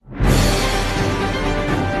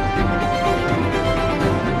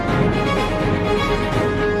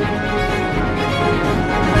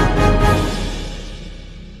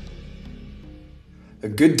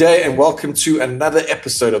Good day and welcome to another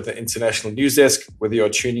episode of the International News Desk. Whether you're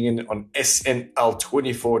tuning in on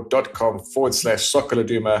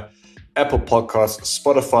snl24.com/Soccerladuma, Apple Podcasts,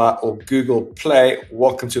 Spotify, or Google Play,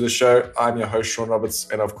 welcome to the show. I'm your host, Sean Roberts,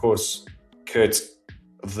 and of course, Kurt,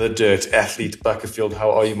 the Dirt Athlete Buckerfield.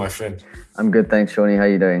 How are you, my friend? I'm good, thanks, Shawnee. How are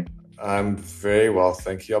you doing? I'm very well,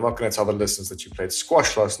 thank you. I'm not going to tell the listeners that you played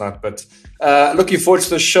squash last night, but looking forward to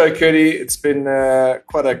the show, Curdy. It's been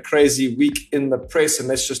quite a crazy week in the press, and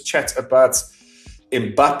let's just chat about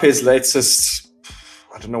Mbappe's latest,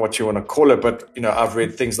 I don't know what you want to call it, but I've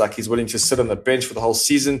read things like he's willing to sit on the bench for the whole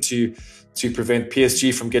season to prevent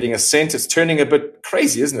PSG from getting a cent. It's turning a bit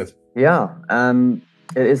crazy, isn't it? Yeah,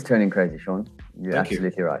 it is turning crazy, Sean. You're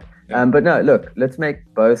absolutely right. Yeah. But no, look, let's make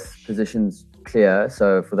both positions clear.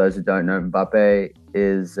 So for those who don't know, Mbappe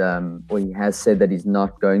is, he has said that he's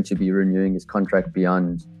not going to be renewing his contract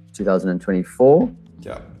beyond 2024.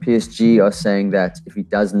 Yeah. PSG are saying that if he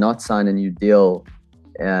does not sign a new deal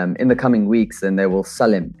in the coming weeks, then they will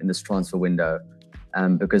sell him in this transfer window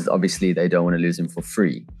because obviously they don't want to lose him for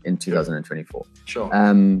free in 2024. Sure.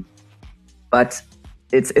 But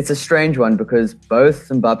it's a strange one because both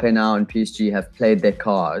Mbappe now and PSG have played their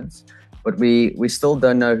cards, but we still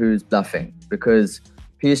don't know who's bluffing because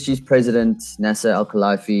PSG's president, Nasser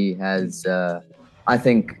Al-Khelaifi, has, I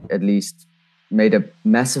think, at least made a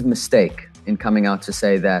massive mistake in coming out to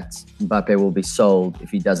say that Mbappe will be sold if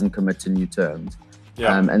he doesn't commit to new terms.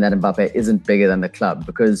 Yeah. And that Mbappe isn't bigger than the club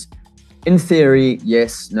because in theory,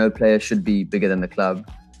 yes, no player should be bigger than the club,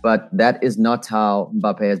 but that is not how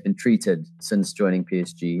Mbappe has been treated since joining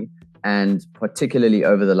PSG, and particularly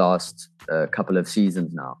over the last couple of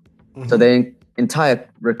seasons now. Mm-hmm. So the entire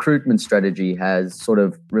recruitment strategy has sort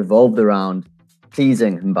of revolved around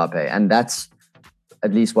pleasing Mbappe, and that's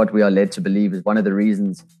at least what we are led to believe is one of the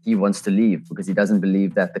reasons he wants to leave, because he doesn't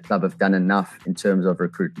believe that the club have done enough in terms of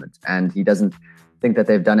recruitment, and he doesn't think that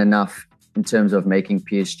they've done enough in terms of making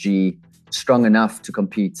PSG strong enough to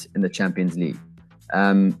compete in the Champions League.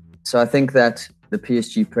 So I think that the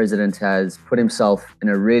PSG president has put himself in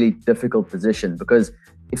a really difficult position because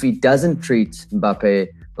if he doesn't treat Mbappe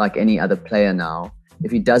like any other player now,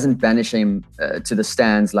 if he doesn't banish him to the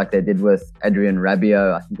stands like they did with Adrien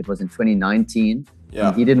Rabiot, I think it was in 2019,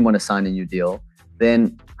 and he didn't want to sign a new deal,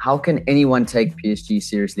 then how can anyone take PSG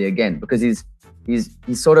seriously again? Because he's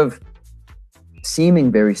sort of seeming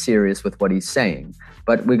very serious with what he's saying,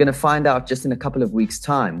 but we're going to find out just in a couple of weeks'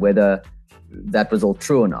 time whether that was all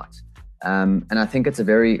true or not. And I think it's a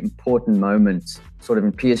very important moment sort of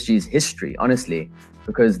in PSG's history, honestly,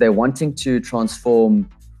 because they're wanting to transform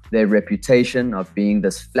their reputation of being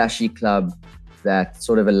this flashy club that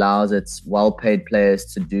sort of allows its well-paid players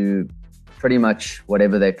to do pretty much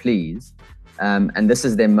whatever they please. And this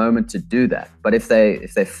is their moment to do that. But if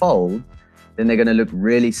they fold, then they're going to look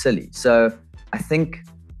really silly. So I think,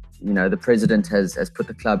 the president has put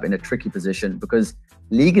the club in a tricky position because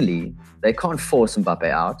legally, they can't force Mbappe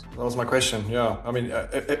out. That was my question, yeah. I mean,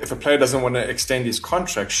 if a player doesn't want to extend his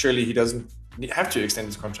contract, surely he doesn't have to extend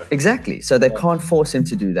his contract. Exactly. So they can't force him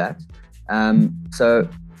to do that. So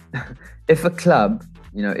if a club,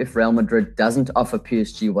 if Real Madrid doesn't offer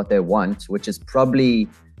PSG what they want, which is probably,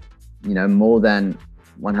 more than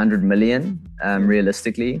 100 million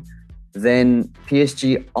realistically, then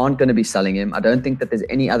PSG aren't going to be selling him. I don't think that there's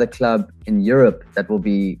any other club in Europe that will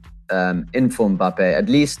be in for Mbappe, at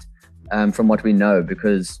least from what we know,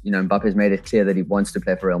 because Mbappe's made it clear that he wants to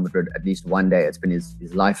play for Real Madrid at least one day. It's been his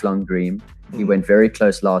lifelong dream. He went very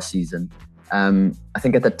close last season. I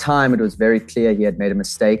think at the time it was very clear he had made a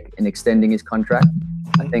mistake in extending his contract.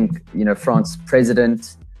 I think France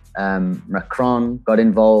president Macron got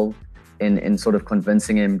involved in sort of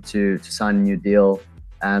convincing him to sign a new deal.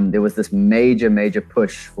 There was this major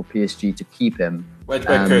push for PSG to keep him. Wait,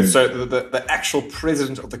 Kurt. So the actual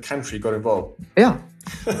president of the country got involved? Yeah.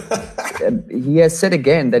 He has said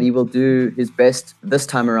again that he will do his best this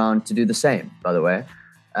time around to do the same, by the way.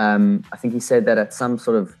 I think he said that at some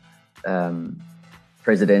sort of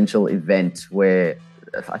presidential event where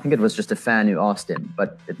I think it was just a fan who asked him,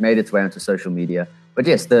 but it made its way onto social media. But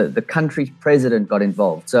yes, the country's president got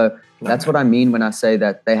involved. So that's what I mean when I say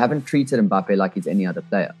that they haven't treated Mbappe like he's any other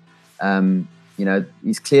player.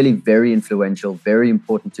 He's clearly very influential, very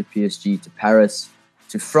important to PSG, to Paris,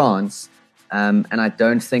 to France. And I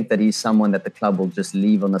don't think that he's someone that the club will just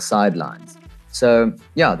leave on the sidelines. So,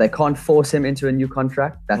 they can't force him into a new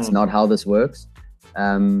contract. That's not how this works.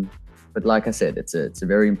 But like I said, it's a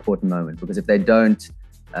very important moment because if they don't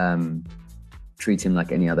treat him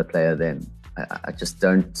like any other player, then I just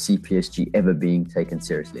don't see PSG ever being taken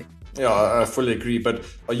seriously. Yeah, I fully agree. But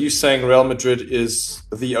are you saying Real Madrid is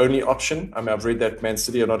the only option? I mean, I've read that Man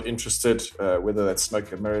City are not interested, whether that's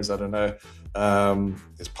smoke and mirrors, I don't know.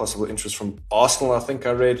 There's possible interest from Arsenal, I think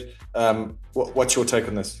I read. What's your take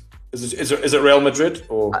on this? Is it Real Madrid?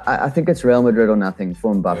 Or I think it's Real Madrid or nothing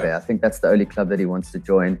for Mbappe. Yeah. I think that's the only club that he wants to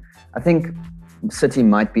join. I think City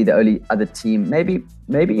might be the only other team. Maybe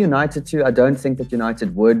United too. I don't think that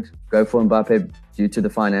United would go for Mbappe due to the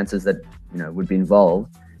finances that would be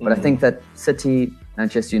involved. But I think that City,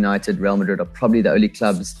 Manchester United, Real Madrid are probably the only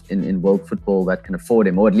clubs in world football that can afford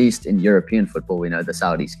him, or at least in European football, we know the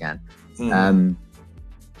Saudis can.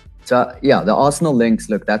 So yeah, the Arsenal links,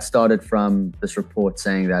 look, that started from this report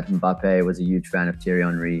saying that Mbappe was a huge fan of Thierry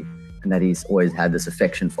Henry and that he's always had this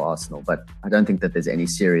affection for Arsenal. But I don't think that there's any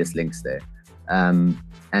serious links there. And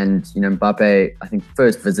Mbappe, I think,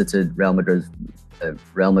 first visited Real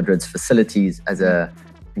Madrid's facilities as I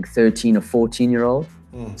think 13 or 14-year-old.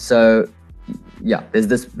 So yeah,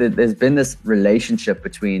 there's been this relationship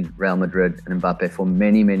between Real Madrid and Mbappe for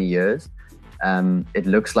many, many years. It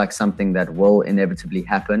looks like something that will inevitably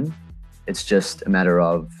happen. It's just a matter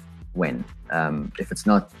of when. If it's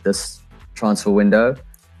not this transfer window,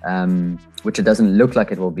 which it doesn't look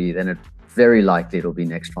like it will be, then very likely it'll be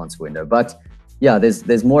next transfer window. But yeah,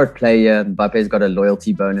 there's more at play here. Mbappe's got a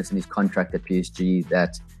loyalty bonus in his contract at PSG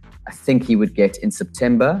that I think he would get in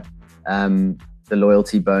September. The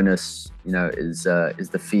loyalty bonus, is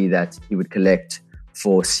the fee that he would collect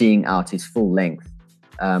for seeing out his full length,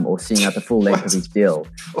 or seeing out the full length of his deal.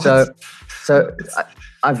 So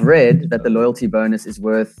I've read that the loyalty bonus is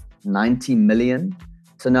worth 90 million.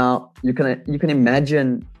 So now you can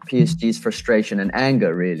imagine PSG's frustration and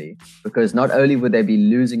anger, really, because not only would they be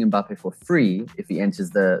losing Mbappe for free if he enters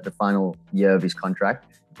the final year of his contract,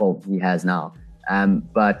 well, he has now.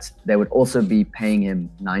 But they would also be paying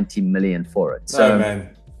him 90 million for it. So, no,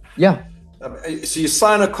 man. Yeah. So you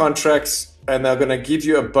sign a contract and they're going to give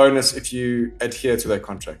you a bonus if you adhere to that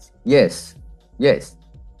contract. Yes.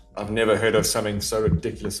 I've never heard of something so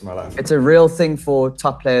ridiculous in my life. It's a real thing for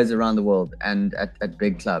top players around the world and at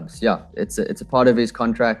big clubs. Yeah, it's a part of his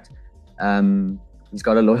contract. He's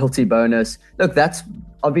got a loyalty bonus. Look, that's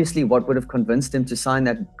obviously what would have convinced him to sign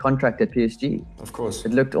that contract at PSG. Of course.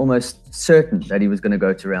 It looked almost certain that he was going to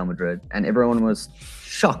go to Real Madrid, and everyone was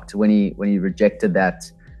shocked when he rejected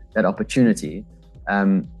that opportunity.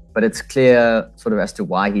 But it's clear sort of as to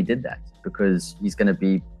why he did that, because he's going to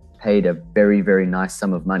be paid a very, very nice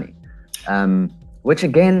sum of money, which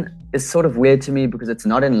again is sort of weird to me because it's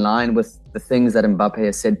not in line with the things that Mbappe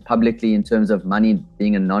has said publicly in terms of money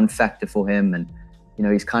being a non-factor for him. And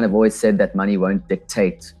he's kind of always said that money won't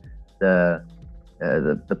dictate the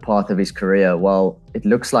path of his career. Well, it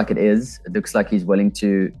looks like it is. It looks like he's willing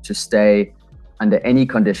to stay under any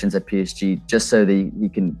conditions at PSG just so that he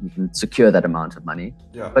can secure that amount of money.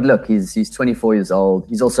 Yeah. But look, he's 24 years old.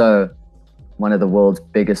 He's also one of the world's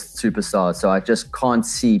biggest superstars. So I just can't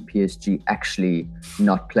see PSG actually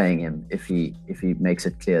not playing him if he makes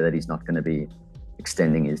it clear that he's not going to be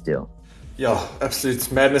extending his deal. Yeah,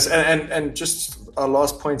 absolute madness. And just our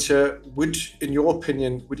last point here, in your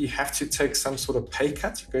opinion, would he have to take some sort of pay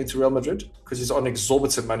cut going to Real Madrid? Because he's on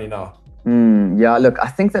exorbitant money now. Yeah, look, I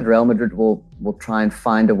think that Real Madrid will try and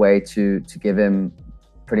find a way to give him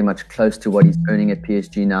pretty much close to what he's earning at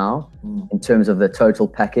PSG now in terms of the total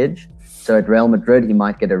package. So at Real Madrid, he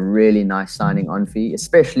might get a really nice signing on fee,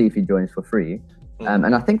 especially if he joins for free.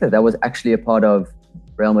 And I think that was actually a part of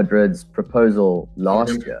Real Madrid's proposal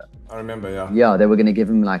last year. I remember, yeah. Yeah, they were going to give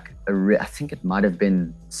him like I think it might have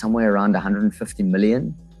been somewhere around 150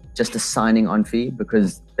 million, just a signing on fee,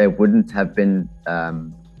 because they wouldn't have been,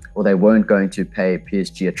 or they weren't going to pay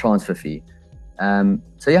PSG a transfer fee.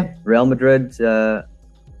 So yeah, Real Madrid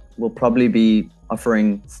will probably be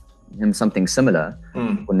offering him something similar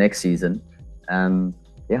for next season.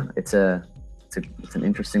 Yeah, it's an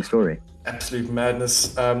interesting story. Absolute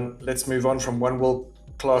madness. Let's move on from one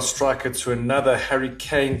world-class striker to another. Harry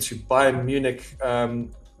Kane to Bayern Munich.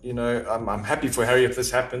 I'm happy for Harry if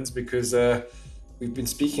this happens, because we've been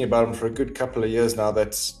speaking about him for a good couple of years now.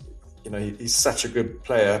 That he's such a good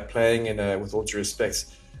player, playing in with all due respect,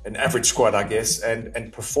 an average squad, I guess,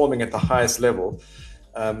 and performing at the highest level.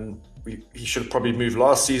 He should have probably moved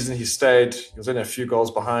last season. He stayed. He was only a few goals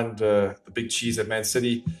behind the big cheese at Man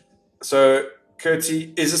City. So,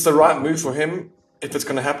 Curti, is this the right move for him if it's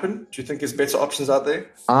going to happen? Do you think there's better options out there?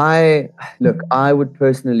 I would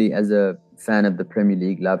personally, as a fan of the Premier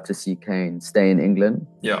League, love to see Kane stay in England.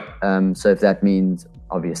 Yeah. So if that means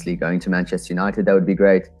obviously going to Manchester United, that would be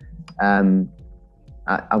great.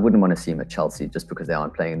 I wouldn't want to see him at Chelsea just because they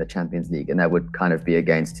aren't playing in the Champions League, and that would kind of be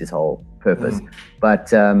against his whole purpose.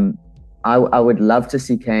 But I would love to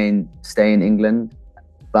see Kane stay in England,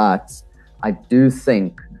 but I do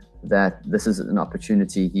think that this is an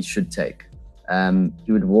opportunity he should take.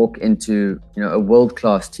 He would walk into a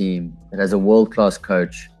world-class team that has a world-class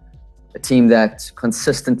coach, a team that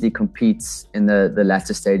consistently competes in the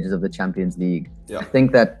latter stages of the Champions League. Yeah. I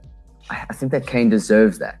think that Kane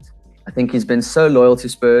deserves that. I think he's been so loyal to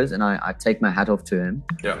Spurs, and I take my hat off to him.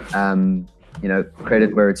 Yeah.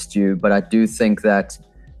 Credit where it's due, but I do think that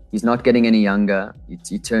he's not getting any younger.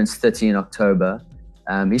 He turns 30 in October.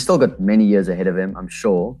 He's still got many years ahead of him, I'm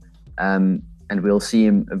sure. And we'll see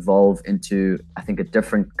him evolve into, I think, a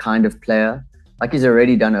different kind of player, like he's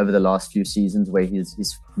already done over the last few seasons, where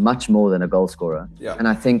he's much more than a goal scorer. Yeah. And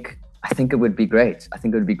I think it would be great. I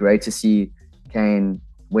think it would be great to see Kane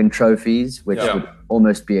win trophies, which would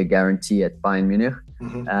almost be a guarantee at Bayern Munich.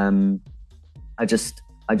 Mm-hmm. I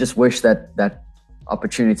just wish that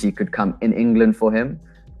opportunity could come in England for him.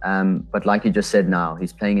 But like you just said, now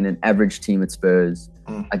he's playing in an average team at Spurs.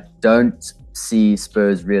 I don't see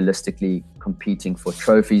Spurs realistically competing for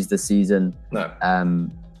trophies this season. No.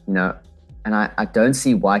 And I don't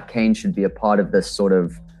see why Kane should be a part of this sort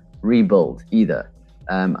of rebuild either.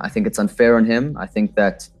 I think it's unfair on him. I think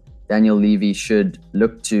that Daniel Levy should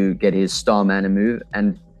look to get his star man a move.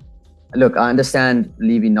 And look, I understand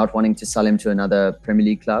Levy not wanting to sell him to another Premier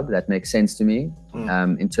League club. That makes sense to me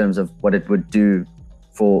in terms of what it would do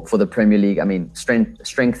for the Premier League. I mean,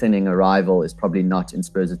 strengthening a rival is probably not in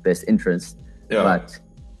Spurs' best interest. Yeah. But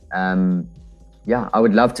I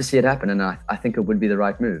would love to see it happen, and I think it would be the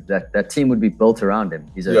right move. That team would be built around him.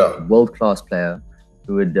 He's a world-class player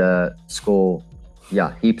who would score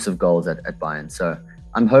heaps of goals at Bayern. So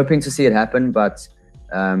I'm hoping to see it happen, but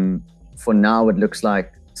for now it looks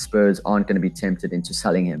like Spurs aren't going to be tempted into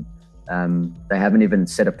selling him. They haven't even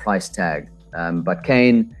set a price tag. But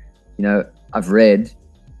Kane, I've read,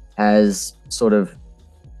 has sort of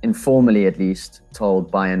informally at least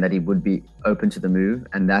told Bayern that he would be open to the move,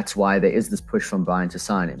 and that's why there is this push from Bayern to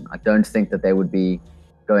sign him. I don't think that they would be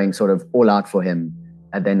going sort of all out for him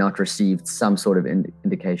had they not received some sort of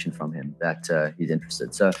indication from him that he's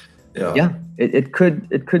interested. So it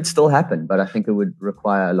could still happen, but I think it would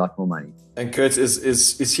require a lot more money. And Kurt,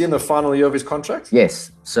 is he in the final year of his contract?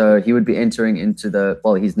 Yes. So he would be entering into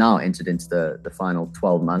he's now entered into the final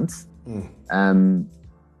 12 months.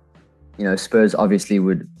 Spurs obviously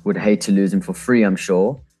would hate to lose him for free, I'm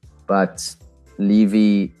sure, but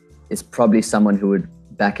Levy is probably someone who would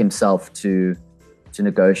back himself to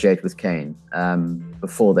negotiate with Kane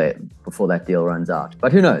before that deal runs out.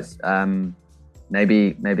 But who knows?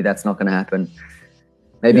 Maybe that's not going to happen.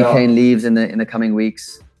 Maybe Kane leaves in the coming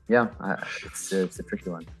weeks. It's a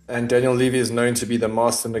tricky one. And Daniel Levy is known to be the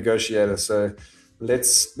master negotiator, so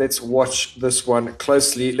let's watch this one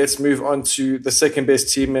closely. Let's move on to the second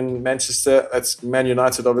best team in Manchester. That's Man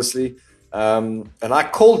United, obviously. And I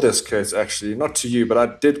called this, Kurt, actually, not to you, but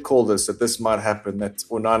I did call that this might happen, that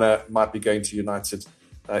Onana might be going to United,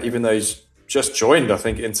 even though he's just joined, I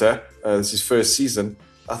think, Inter. This is his first season.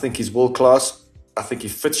 I think he's world-class. I think he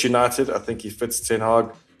fits United. I think he fits Ten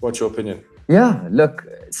Hag. What's your opinion? Yeah, look,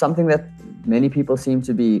 something that many people seem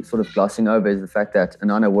to be sort of glossing over is the fact that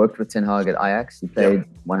Onana worked with Ten Hag at Ajax. He played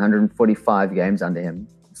 145 games under him.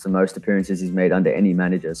 It's the most appearances he's made under any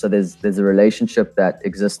manager. So there's a relationship that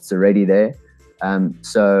exists already there.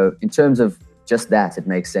 So in terms of just that, it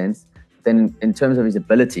makes sense. Then in terms of his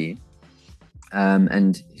ability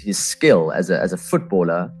and his skill as a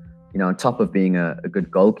footballer, on top of being a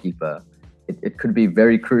good goalkeeper, it could be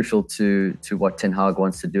very crucial to what Ten Hag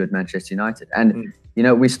wants to do at Manchester United. And,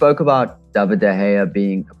 we spoke about David De Gea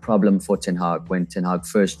being a problem for Ten Hag when Ten Hag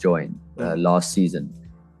first joined last season.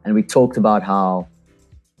 And we talked about how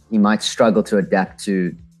he might struggle to adapt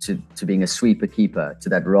to being a sweeper keeper, to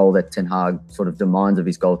that role that Ten Hag sort of demands of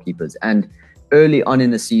his goalkeepers. And early on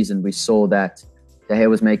in the season, we saw that De Gea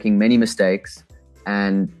was making many mistakes,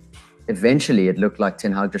 and eventually it looked like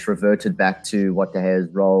Ten Hag just reverted back to what De Gea's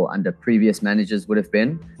role under previous managers would have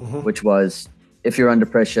been, which was, if you're under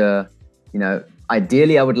pressure,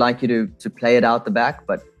 ideally I would like you to play it out the back,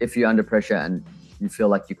 but if you're under pressure and you feel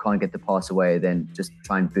like you can't get the pass away, then just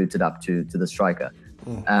try and boot it up to the striker.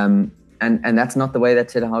 And that's not the way that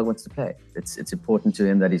Ten Hag wants to play. It's important to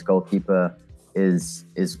him that his goalkeeper is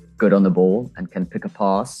good on the ball and can pick a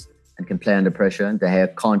pass and can play under pressure. And De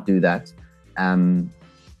Gea can't do that.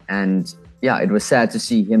 It was sad to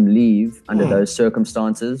see him leave under those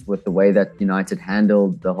circumstances with the way that United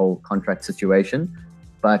handled the whole contract situation.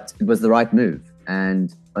 But it was the right move.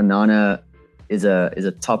 And Onana is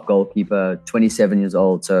a top goalkeeper, 27 years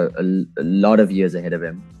old, so a lot of years ahead of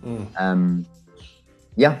him.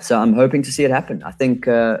 Yeah, so I'm hoping to see it happen. I think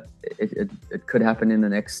it could happen in the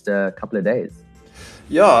next couple of days.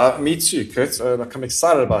 Yeah, me too, Kurt. Like I'm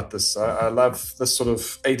excited about this. I love this sort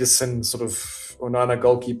of Edison sort of Onana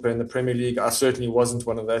goalkeeper in the Premier League. I certainly wasn't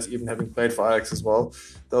one of that, even having played for Ajax as well.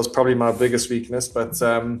 That was probably my biggest weakness. But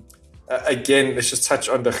again, let's just touch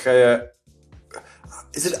on De Gea.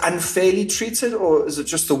 Is it unfairly treated, or is it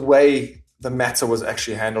just the way the matter was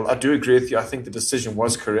actually handled? I do agree with you. I think the decision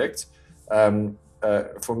was correct.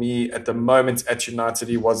 For me, at the moment at United,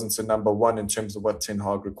 he wasn't a number one in terms of what Ten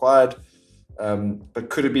Hag required. But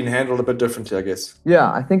could have been handled a bit differently, I guess.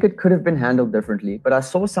 Yeah, I think it could have been handled differently. But I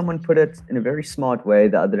saw someone put it in a very smart way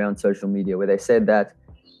the other day on social media, where they said that,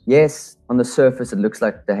 yes, on the surface, it looks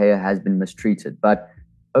like De Gea has been mistreated. But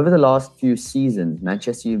over the last few seasons,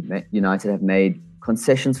 Manchester United have made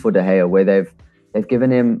concessions for De Gea where they've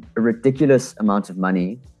given him a ridiculous amount of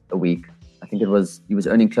money a week. I think he was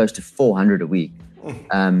earning close to 400 a week.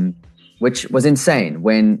 Which was insane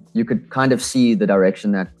when you could kind of see the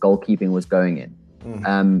direction that goalkeeping was going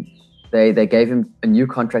in. They gave him a new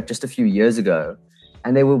contract just a few years ago,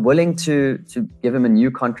 and they were willing to give him a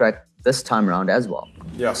new contract this time around as well.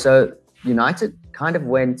 Yeah. So United kind of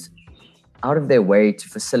went out of their way to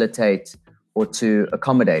facilitate or to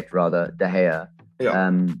accommodate, rather, De Gea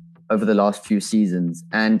over the last few seasons.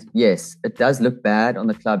 And yes, it does look bad on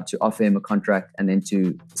the club to offer him a contract and then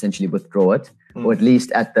to essentially withdraw it. Or at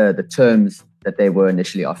least at the terms that they were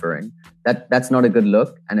initially offering. That's not a good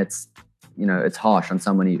look, and it's harsh on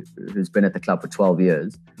someone who's been at the club for 12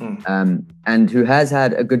 years and who has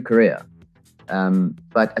had a good career.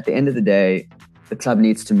 But at the end of the day, the club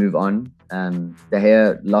needs to move on. De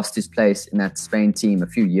Gea lost his place in that Spain team a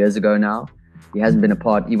few years ago now. He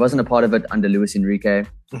wasn't a part of it under Luis Enrique.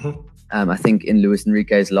 I think in Luis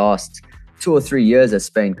Enrique's last 2 or 3 years as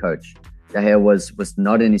Spain coach, De Gea was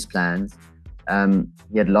not in his plans.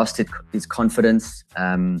 He had lost his confidence,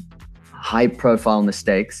 high-profile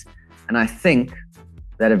mistakes, and I think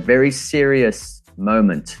that a very serious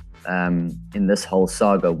moment in this whole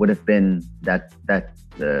saga would have been that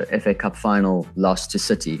FA Cup final loss to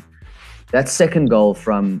City. That second goal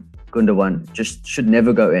from Gundogan just should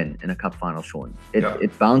never go in a cup final, Sean.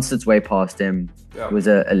 It bounced its way past him. Yeah. It was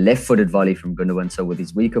a left-footed volley from Gundogan, so with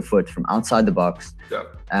his weaker foot from outside the box, De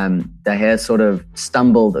Gea sort of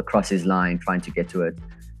stumbled across his line trying to get to it.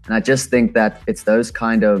 And I just think that it's those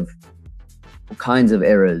kinds of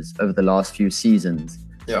errors over the last few seasons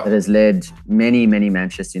that has led many, many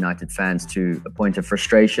Manchester United fans to a point of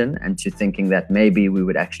frustration and to thinking that maybe we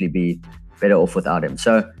would actually be better off without him.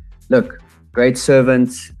 So, look, great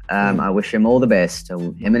servant. I wish him all the best,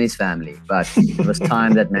 him and his family. But it was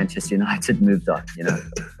time that Manchester United moved on,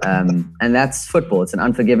 and that's football. It's an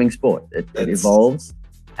unforgiving sport. It evolves.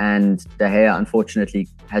 And De Gea, unfortunately,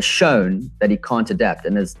 has shown that he can't adapt.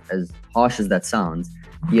 And as harsh as that sounds,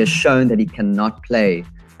 he has shown that he cannot play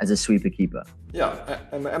as a sweeper keeper. Yeah,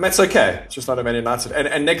 and that's okay. It's just not a Man United.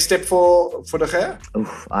 And next step for De Gea?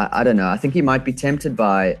 I don't know. I think he might be tempted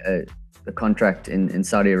by the contract in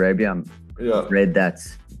Saudi Arabia. I've read that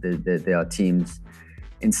there are teams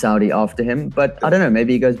in Saudi after him, but I don't know.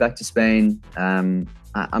 Maybe he goes back to Spain. I'm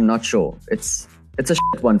not sure. It's a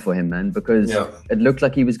shit one for him, man, because it looked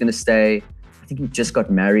like he was going to stay. I think he just got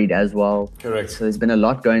married as well. Correct. So there's been a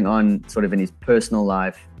lot going on sort of in his personal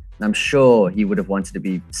life. And I'm sure he would have wanted to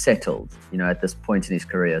be settled, at this point in his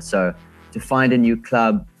career. So to find a new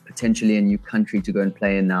club, potentially a new country to go and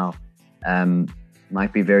play in now,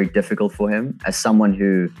 might be very difficult for him as someone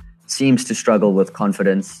who seems to struggle with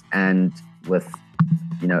confidence and with,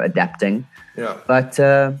 adapting. Yeah. But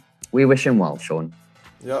we wish him well, Sean.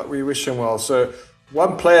 Yeah, we wish him well. So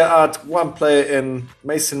one player out, one player in.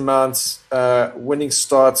 Mason Mount's winning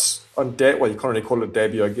starts on you can't really call it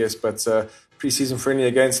debut, I guess, but pre-season friendly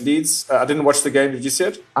against Leeds. I didn't watch the game. Did you see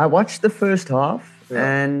it? I watched the first half,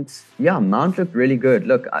 and Mount looked really good.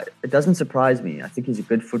 Look, it doesn't surprise me. I think he's a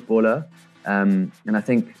good footballer, and I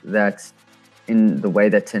think that in the way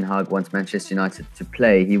that Ten Hag wants Manchester United to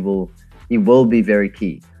play, he will be very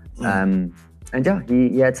key. And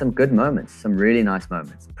he had some good moments, some really nice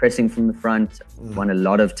moments. Pressing from the front, won a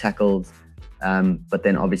lot of tackles, but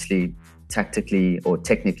then obviously tactically, or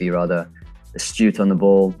technically rather, astute on the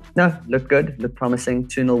ball. No, looked good, looked promising.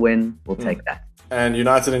 2-0 win, we'll take that. And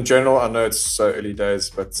United in general, I know it's so early days,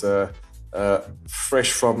 but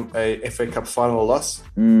fresh from a FA Cup final loss.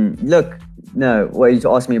 Look, no,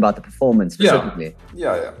 you asked me about the performance specifically.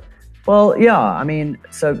 Yeah. Well, I mean,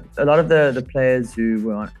 so a lot of the players who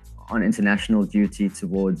were on international duty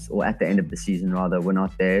towards, or at the end of the season rather, were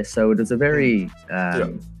not there. So it was a very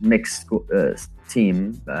mixed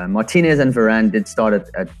team. Martinez and Varane did start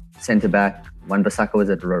at centre-back. Wan-Bissaka was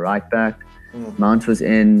at right back. Mount was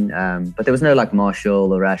in, but there was no like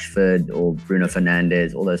Martial or Rashford or Bruno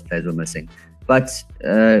Fernandes. All those players were missing. But,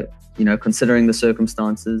 considering the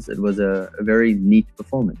circumstances, it was a very neat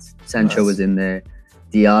performance. Sancho was in there.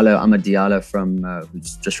 Amad Diallo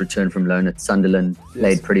who's just returned from loan at Sunderland,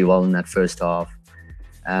 played pretty well in that first half.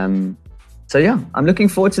 I'm looking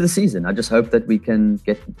forward to the season. I just hope that we can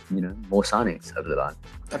get, more signings over the line.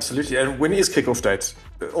 Absolutely. And when is kickoff date?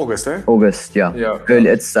 August, eh? August, yeah. Early.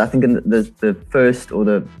 It's, I think, in the first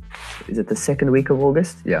or is it the second week of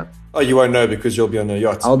August? Yeah. Oh, you won't know because you'll be on a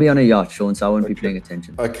yacht. I'll be on a yacht, Sean, so I won't be paying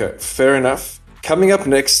attention. Okay, fair enough. Coming up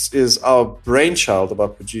next is our brainchild of our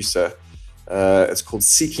producer. It's called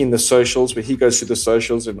Seeking the Socials, where he goes through the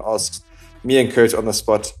socials and asks me and Kurt on the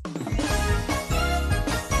spot.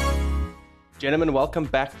 Gentlemen, welcome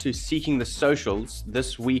back to Seeking the Socials.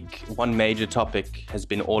 This week, one major topic has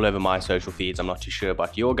been all over my social feeds. I'm not too sure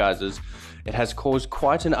about your guys's. It has caused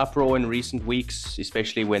quite an uproar in recent weeks,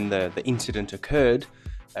 especially when the incident occurred.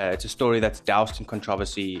 It's a story that's doused in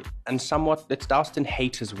controversy and somewhat it's doused in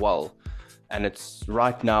hate as well. And it's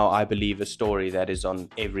right now, I believe, a story that is on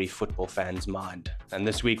every football fan's mind. And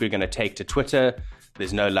this week, we're going to take to Twitter.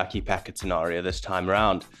 There's no lucky packet scenario this time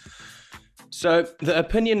around. So the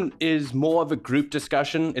opinion is more of a group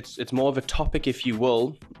discussion. It's more of a topic, if you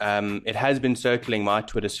will. It has been circling my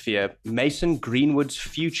Twitter sphere. Mason Greenwood's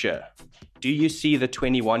future. Do you see the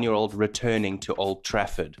 21-year-old returning to Old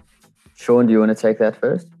Trafford? Sean, do you want to take that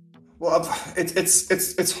first? Well,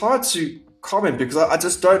 it's hard to comment because I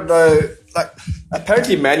just don't know. Like,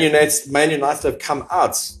 apparently Man United have come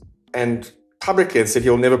out and publicly and said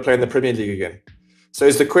he'll never play in the Premier League again. So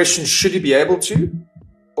is the question, should he be able to?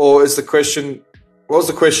 Or is the question, what was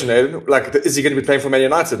the question, Aiden? Like, is he going to be playing for Man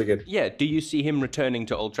United again? Yeah, do you see him returning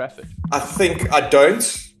to Old Trafford? I think I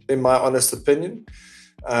don't, in my honest opinion.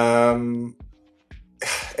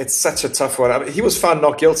 It's such a tough one. I mean, he was found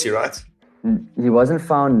not guilty, right? He wasn't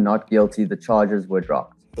found not guilty. The charges were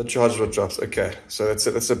dropped. The charges were dropped. Okay. So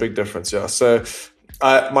that's a big difference, yeah. So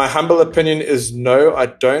my humble opinion is no, I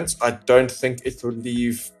don't. I don't think it will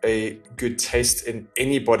leave a good taste in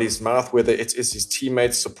anybody's mouth, whether it is his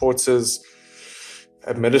teammates, supporters,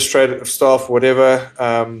 administrative staff, whatever.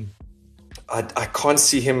 I can't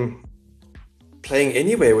see him playing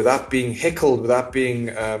anywhere without being heckled, without being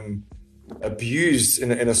abused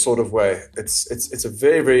in a sort of way. It's a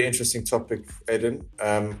very, very interesting topic, Aiden.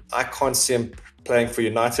 I can't see him playing for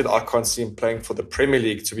United. I can't see him playing for the Premier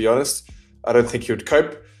League, to be honest. I don't think he would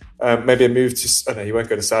cope. Maybe a move to... Oh, no, he won't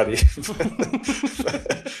go to Saudi.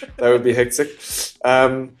 That would be hectic.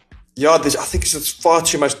 I think it's just far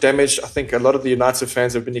too much damage. I think a lot of the United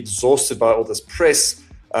fans have been exhausted by all this press.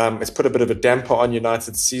 It's put a bit of a damper on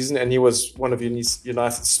United's season, and he was one of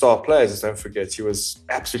United's star players, don't forget. He was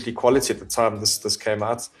absolutely quality at the time this came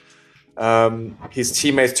out. His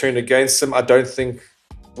teammates turned against him. I don't think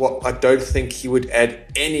he would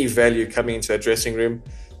add any value coming into that dressing room.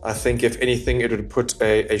 I think, if anything, it would put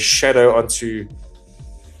a shadow onto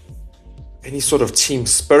any sort of team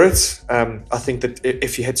spirit. I think that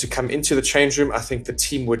if he had to come into the change room, I think the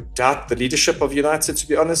team would doubt the leadership of United, to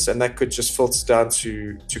be honest, and that could just filter down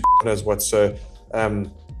to God knows what. So,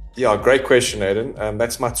 great question, Aiden.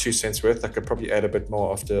 That's my 2 cents worth. I could probably add a bit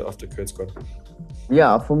more after Kurt's gone.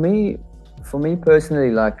 Yeah, for me personally,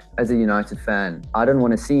 like, as a United fan, I don't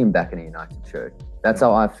want to see him back in a United shirt. That's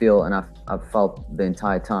how I feel, and I've felt the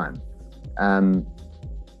entire time.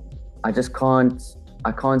 I just can't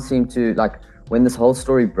seem to, like, when this whole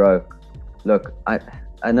story broke, look, I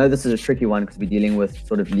know this is a tricky one because we're dealing with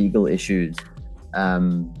sort of legal issues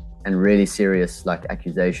and really serious, like,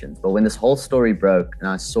 accusations. But when this whole story broke and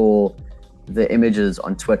I saw the images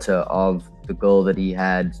on Twitter of the girl that he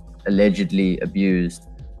had allegedly abused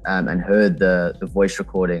and heard the voice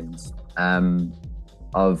recordings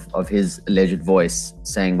of his alleged voice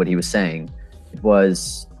saying what he was saying, it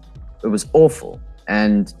was awful.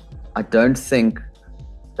 And I don't think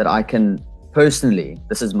that I can personally,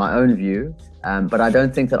 this is my own view, but I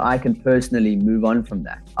don't think that I can personally move on from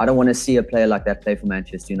that. I don't want to see a player like that play for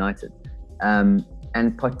Manchester United.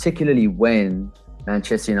 And particularly when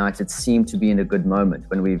Manchester United seem to be in a good moment,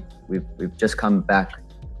 when we've just come back,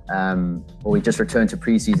 or we just returned to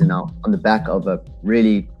pre-season now on the back of a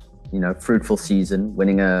really, fruitful season,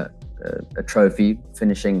 winning a trophy,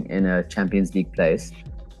 finishing in a Champions League place.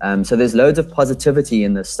 So there's loads of positivity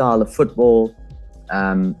in the style of football,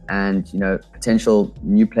 and potential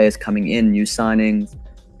new players coming in, new signings.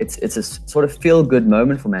 It's a sort of feel-good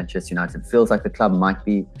moment for Manchester United. It feels like the club might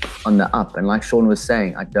be on the up. And like Sean was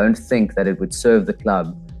saying, I don't think that it would serve the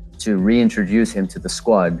club to reintroduce him to the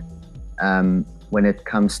squad when it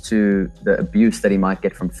comes to the abuse that he might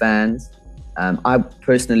get from fans. I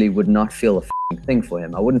personally would not feel a thing for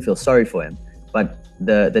him. I wouldn't feel sorry for him. But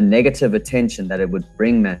the negative attention that it would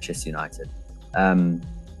bring Manchester United,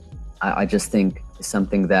 I just think is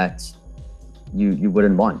something that you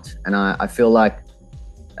wouldn't want. And I feel like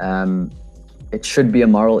it should be a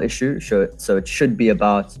moral issue. So it should be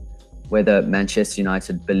about whether Manchester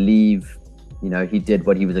United believe, he did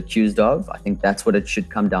what he was accused of. I think that's what it should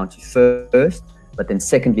come down to first. But then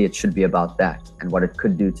secondly, it should be about that and what it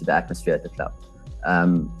could do to the atmosphere at the club.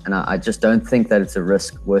 And I just don't think that it's a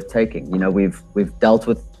risk worth taking. We've dealt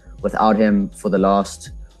without him for the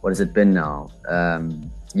last, what has it been now?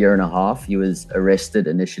 Year and a half. He was arrested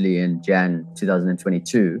initially in Jan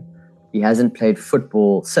 2022. He hasn't played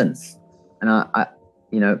football since.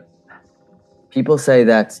 And people say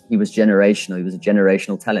that he was generational. He was a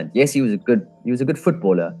generational talent. Yes, he was a good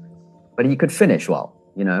footballer, but he could finish well.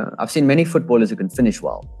 I've seen many footballers who can finish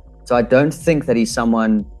well. So I don't think that he's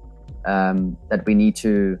someone that we need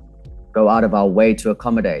to go out of our way to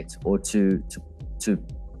accommodate or to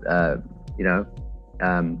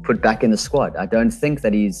put back in the squad. I don't think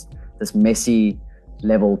that he's this Messi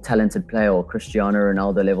level talented player or Cristiano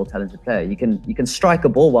Ronaldo level talented player. You can strike a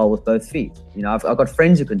ball well with both feet. I've got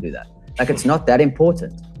friends who can do that. Like, it's not that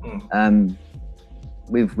important.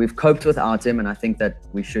 We've coped without him, and I think that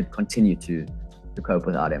we should continue to cope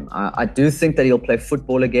without him. I do think that he'll play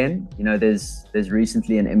football again. There's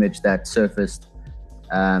recently an image that surfaced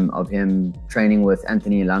of him training with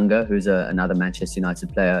Anthony Elanga, who's another Manchester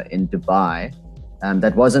United player, in Dubai.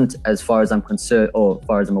 That wasn't, as far as I'm concerned, or as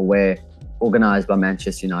far as I'm aware, organized by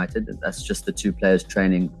Manchester United. That's just the two players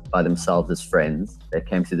training by themselves as friends. They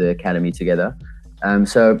came to the academy together.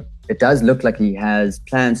 So it does look like he has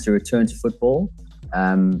plans to return to football.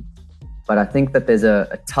 But I think that there's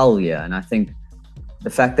a tull here, and I think the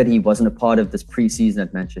fact that he wasn't a part of this pre-season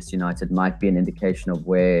at Manchester United might be an indication of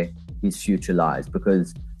where his future lies.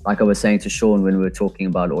 Because, like I was saying to Sean when we were talking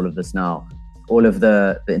about all of this now, all of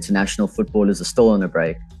the international footballers are still on a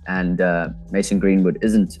break, and Mason Greenwood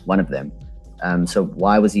isn't one of them. So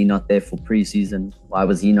why was he not there for pre-season? Why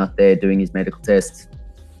was he not there doing his medical tests?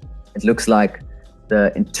 It looks like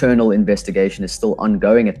the internal investigation is still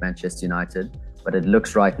ongoing at Manchester United, but it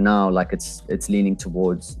looks right now like it's leaning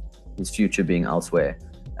towards his future being elsewhere.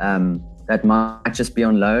 That might just be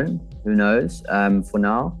on loan, who knows, for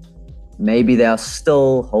now. Maybe they are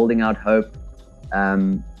still holding out hope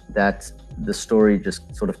that the story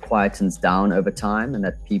just sort of quietens down over time and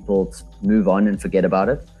that people move on and forget about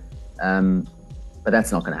it. But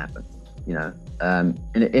that's not going to happen.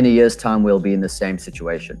 In a year's time, we'll be in the same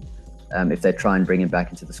situation. If they try and bring him back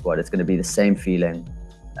into the squad, it's going to be the same feeling.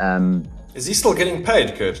 Is he still getting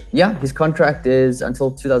paid, Kurt? Yeah, his contract is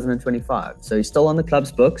until 2025. So he's still on the club's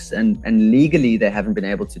books, and legally they haven't been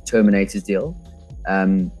able to terminate his deal.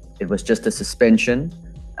 It was just a suspension.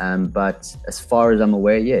 But as far as I'm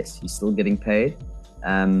aware, yes, he's still getting paid,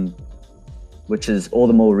 which is all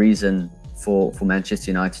the more reason for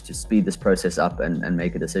Manchester United to speed this process up and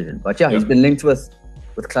make a decision. But yeah, he's been linked with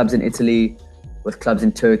clubs in Italy, with clubs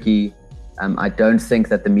in Turkey. I don't think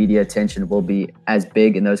that the media attention will be as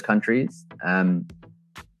big in those countries. But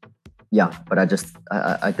I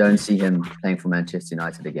don't see him playing for Manchester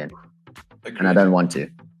United again. Agreed. And I don't want to.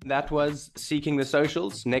 That was Seeking the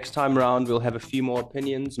Socials. Next time round, we'll have a few more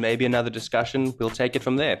opinions, maybe another discussion. We'll take it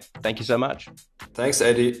from there. Thank you so much. Thanks,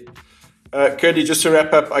 Eddie. Curdy, just to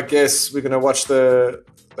wrap up, I guess we're going to watch the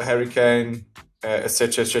Harry Kane,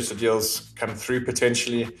 etc. deals come through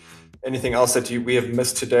potentially. Anything else that we have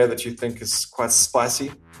missed today that you think is quite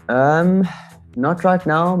spicy? Not right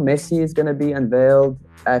now. Messi is going to be unveiled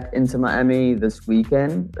at Inter Miami this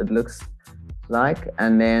weekend, it looks like.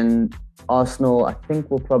 And then Arsenal, I think,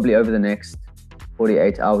 will probably over the next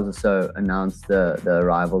 48 hours or so announce the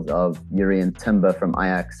arrivals of Jurrien Timber from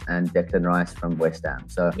Ajax and Declan Rice from West Ham.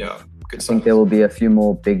 So yeah, I think there will be a few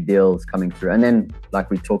more big deals coming through. And then, like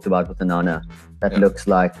we talked about with Onana, that looks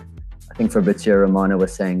like, I think Fabrizio Romano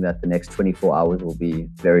was saying that the next 24 hours will be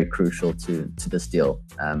very crucial to this deal.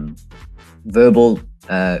 Verbal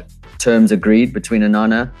terms agreed between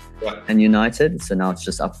Onana and United. So now it's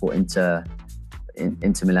just up for Inter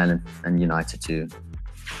Milan and United to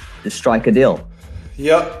strike a deal.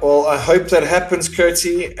 Yeah, well, I hope that happens,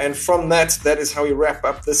 Curty. And from that is how we wrap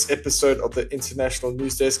up this episode of the International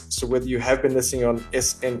News Desk. So whether you have been listening on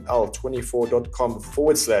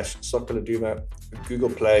snl24.com/Soccer Google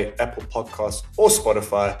Play, Apple Podcasts, or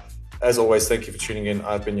Spotify, as always, thank you for tuning in.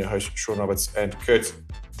 I've been your host, Sean Roberts, and Kurt,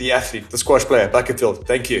 the athlete, the squash player, back at field.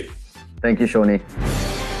 Thank you. Thank you, Shawnee.